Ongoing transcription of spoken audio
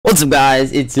What's up,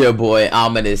 guys? It's your boy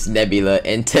Ominous Nebula,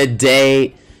 and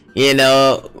today,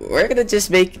 we're gonna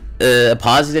just make a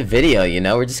positive video.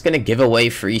 We're just gonna give away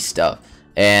free stuff.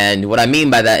 And what I mean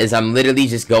by that is I'm literally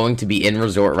just going to be in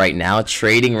resort right now,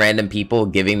 trading random people,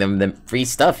 giving them free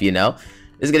stuff. This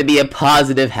is gonna be a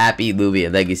positive, happy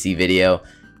Loomian legacy video.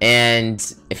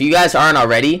 And if you guys aren't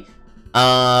already,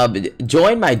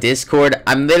 join my Discord.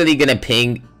 I'm literally gonna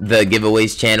ping the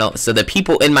giveaways channel, so the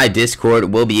people in my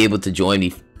Discord will be able to join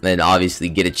me and obviously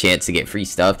get a chance to get free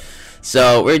stuff.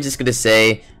 So we're just gonna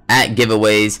say at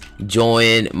giveaways,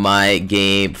 join my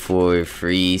game for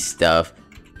free stuff,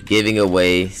 giving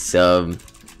away some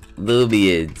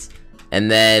Loomians.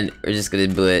 And then we're just gonna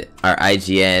put our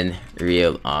IGN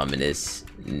real ominous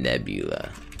nebula.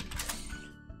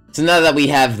 So now that we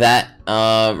have that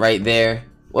right there,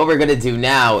 what we're gonna do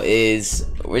now is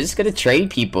we're just gonna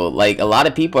trade people. Like, a lot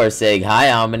of people are saying,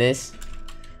 hi ominous,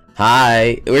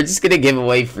 hi. We're just gonna give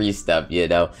away free stuff,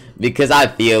 because I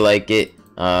feel like it.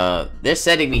 They're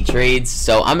sending me trades,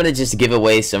 so I'm gonna just give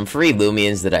away some free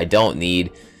Loomians that I don't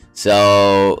need.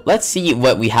 So let's see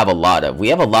what we have a lot of. We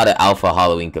have a lot of alpha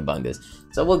Halloween kabungas,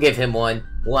 so we'll give him one.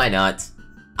 Why not?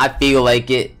 I feel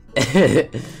like it.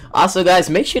 Also, guys,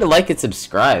 make sure to like and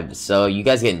subscribe so you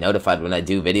guys get notified when I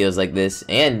do videos like this,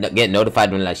 and get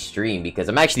notified when I stream, because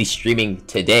I'm actually streaming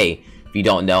today. If you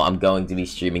don't know, I'm going to be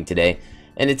streaming today,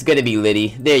 and it's gonna be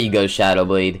litty. There you go,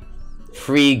 Shadowblade.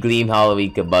 Free Gleam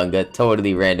Halloween kabunga.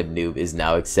 Totally random noob is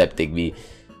now accepting me.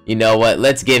 You know what?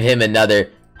 Let's give him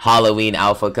another Halloween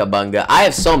alpha kabunga. I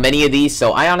have so many of these,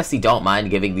 so I honestly don't mind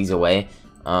giving these away.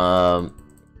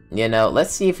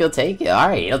 Let's see if he'll take it.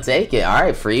 Alright, he'll take it.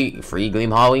 Alright, free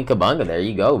Gleam Halloween kabunga. There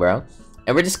you go, bro.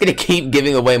 And we're just gonna keep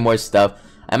giving away more stuff.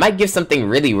 I might give something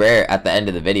really rare at the end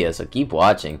of the video, so keep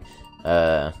watching.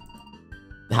 Haha,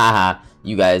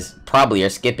 you guys probably are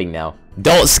skipping now.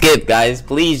 Don't skip, guys.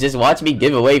 Please, just watch me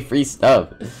give away free stuff.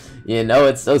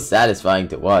 It's so satisfying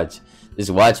to watch. Just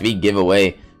watch me give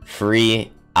away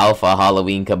free alpha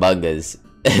Halloween kabungas.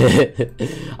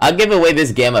 I'll give away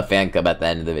this Gamma fan cub at the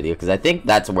end of the video, because I think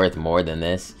that's worth more than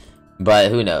this,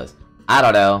 but who knows? I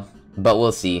don't know, but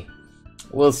we'll see.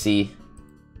 So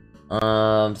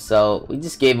we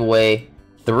just gave away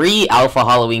 3 alpha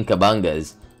Halloween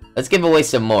kabungas. Let's give away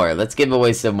some more.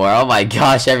 Oh my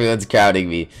gosh, everyone's crowding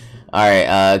me.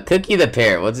 Alright, Cookie the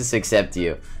Parrot, we'll just accept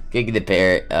you. Cookie the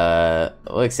Parrot,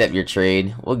 we'll accept your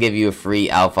trade. We'll give you a free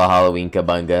alpha Halloween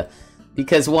kabunga,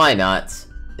 because why not?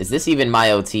 Is this even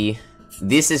my OT?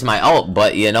 This is my alt,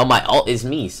 but my alt is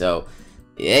me, so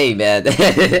hey, man.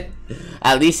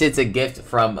 At least it's a gift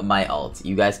from my alt.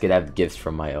 You guys could have gifts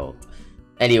from my alt.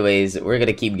 Anyways, we're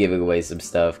gonna keep giving away some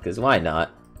stuff, because why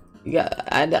not?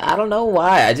 I don't know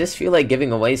why. I just feel like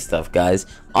giving away stuff, guys.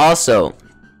 Also,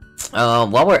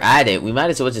 while we're at it, we might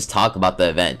as well just talk about the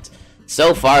event.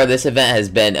 So far, this event has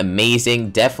been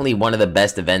amazing. Definitely one of the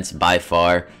best events by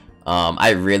far.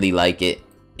 I really like it.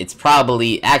 It's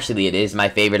probably, actually it is my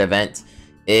favorite event.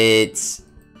 It's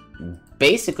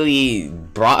basically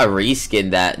brought a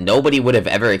reskin that nobody would have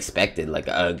ever expected, like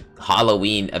a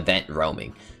Halloween event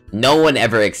roaming. No one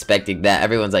ever expected that.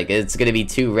 Everyone's like, it's gonna be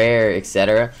too rare,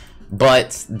 etc.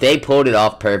 But they pulled it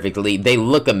off perfectly. They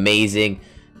look amazing.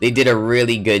 They did a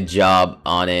really good job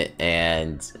on it,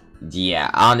 and yeah,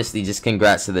 honestly, just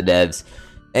congrats to the devs.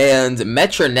 And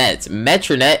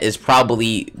Metronet is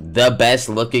probably the best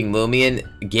looking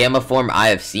Loomian Gamma form I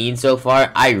have seen so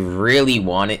far. I really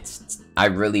want it. I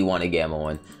really want a Gamma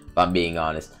one, if I'm being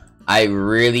honest. I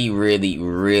really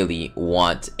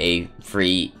want a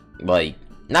free, like,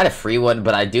 not a free one,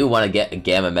 but I do want to get a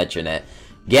Gamma Metronet.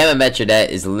 Gamma Metronet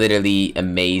is literally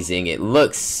amazing. It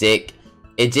looks sick.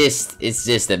 It's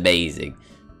just amazing.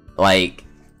 Like,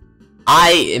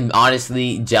 I am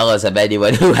honestly jealous of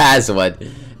anyone who has one,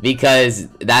 because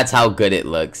that's how good it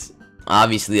looks.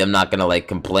 Obviously, I'm not gonna like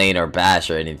complain or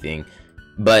bash or anything,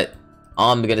 but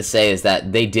all I'm gonna say is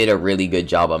that they did a really good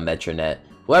job on Metronet.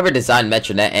 Whoever designed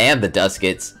Metronet and the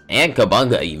Duskets and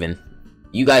Kabunga, even,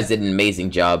 you guys did an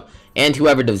amazing job. And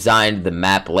whoever designed the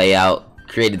map layout,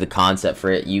 created the concept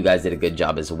for it, you guys did a good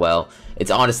job as well.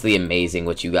 It's honestly amazing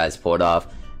what you guys pulled off.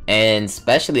 And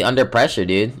especially under pressure,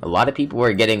 dude. A lot of people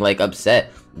were getting like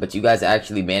upset, but you guys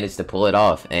actually managed to pull it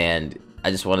off, and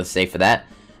I just want to say for that,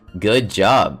 good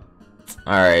job.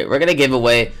 Alright, we're gonna give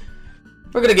away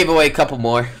a couple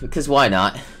more, because why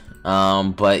not?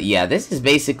 But yeah, this is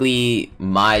basically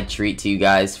my treat to you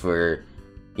guys for,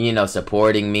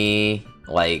 supporting me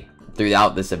like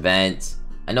throughout this event.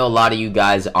 I know a lot of you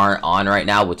guys aren't on right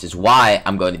now, which is why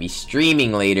I'm going to be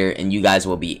streaming later, and you guys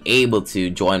will be able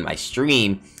to join my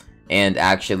stream and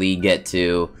actually get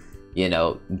to,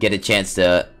 get a chance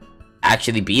to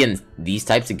actually be in these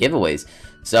types of giveaways.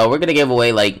 So we're gonna give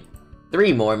away like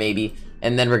 3 more maybe,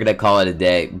 and then we're gonna call it a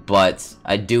day. But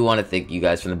I do want to thank you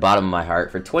guys from the bottom of my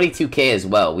heart for 22K as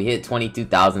well. We hit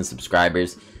 22,000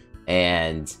 subscribers,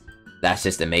 and that's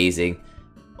just amazing.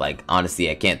 Like, honestly,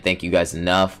 I can't thank you guys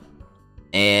enough.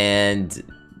 And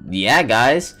yeah,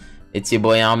 guys, it's your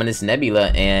boy Ominous Nebula,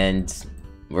 and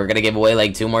we're gonna give away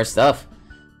like 2 more stuff.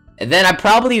 And then I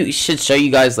probably should show you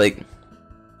guys like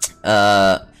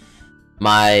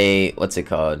my, what's it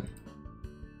called?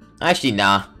 Actually,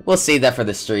 nah, we'll save that for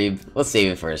the stream. We'll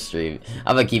save it for a stream.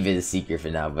 I'm gonna keep it a secret for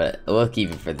now, but we'll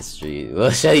keep it for the stream.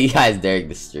 We'll show you guys during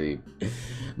the stream.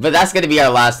 But that's gonna be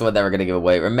our last one that we're gonna give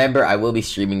away. Remember, I will be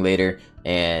streaming later,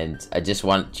 and I just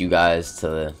want you guys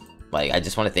to, like, I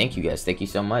just want to thank you guys. Thank you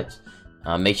so much.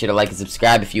 Make sure to like and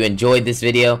subscribe if you enjoyed this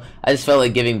video. I just felt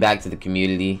like giving back to the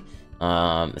community,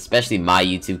 especially my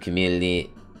YouTube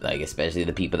community, like especially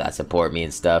the people that support me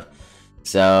and stuff.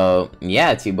 So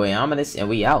yeah, it's your boy Ominous, and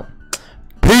we out.